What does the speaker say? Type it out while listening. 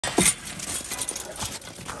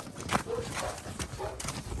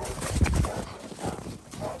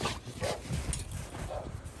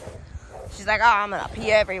like, oh, I'm gonna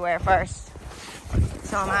pee everywhere first.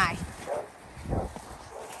 So am I.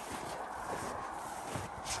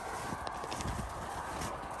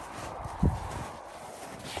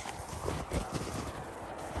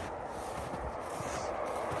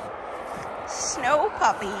 Snow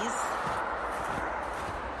puppies.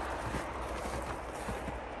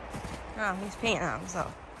 Oh, he's peeing on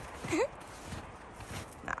himself.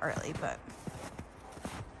 Not really, but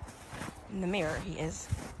in the mirror he is.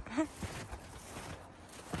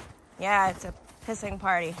 Yeah, it's a pissing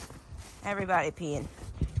party. Everybody peeing.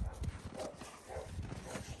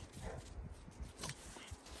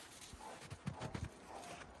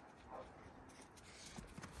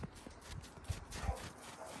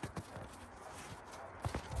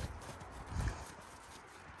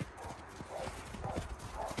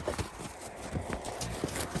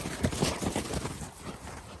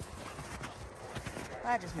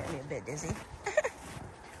 That just made me a bit dizzy.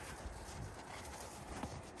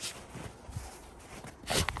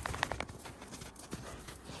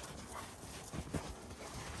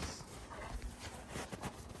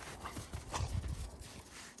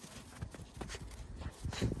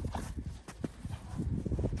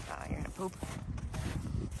 Oh, you're gonna poop.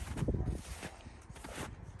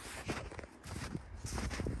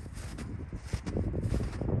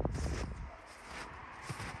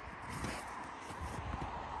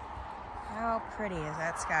 How pretty is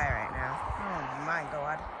that sky right now? Oh my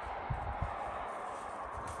God.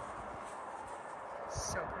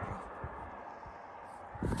 So pretty.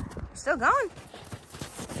 Still going.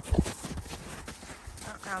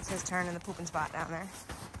 Oh, now it's his turn in the pooping spot down there.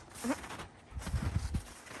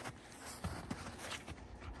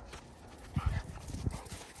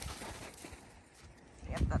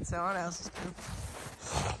 Yep, that's someone else's poop.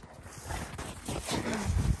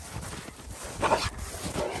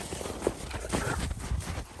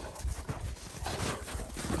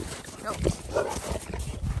 Nope.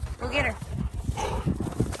 Go get her.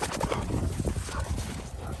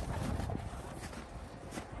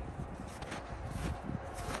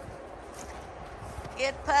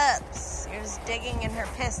 Good pups. You're just digging in her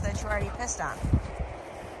piss that you already pissed on.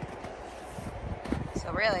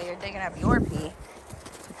 So really, you're digging up your pee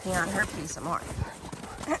to pee on her pee some more.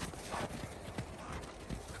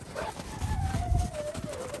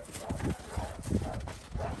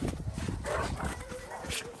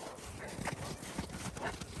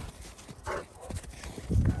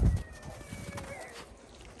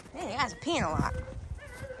 Man, you guys are peeing a lot.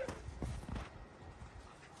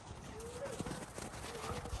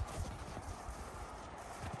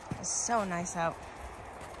 It's so nice out.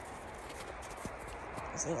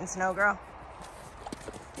 Just eating snow, girl.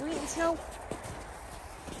 You eating snow?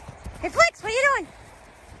 Hey, Flex, what are you doing?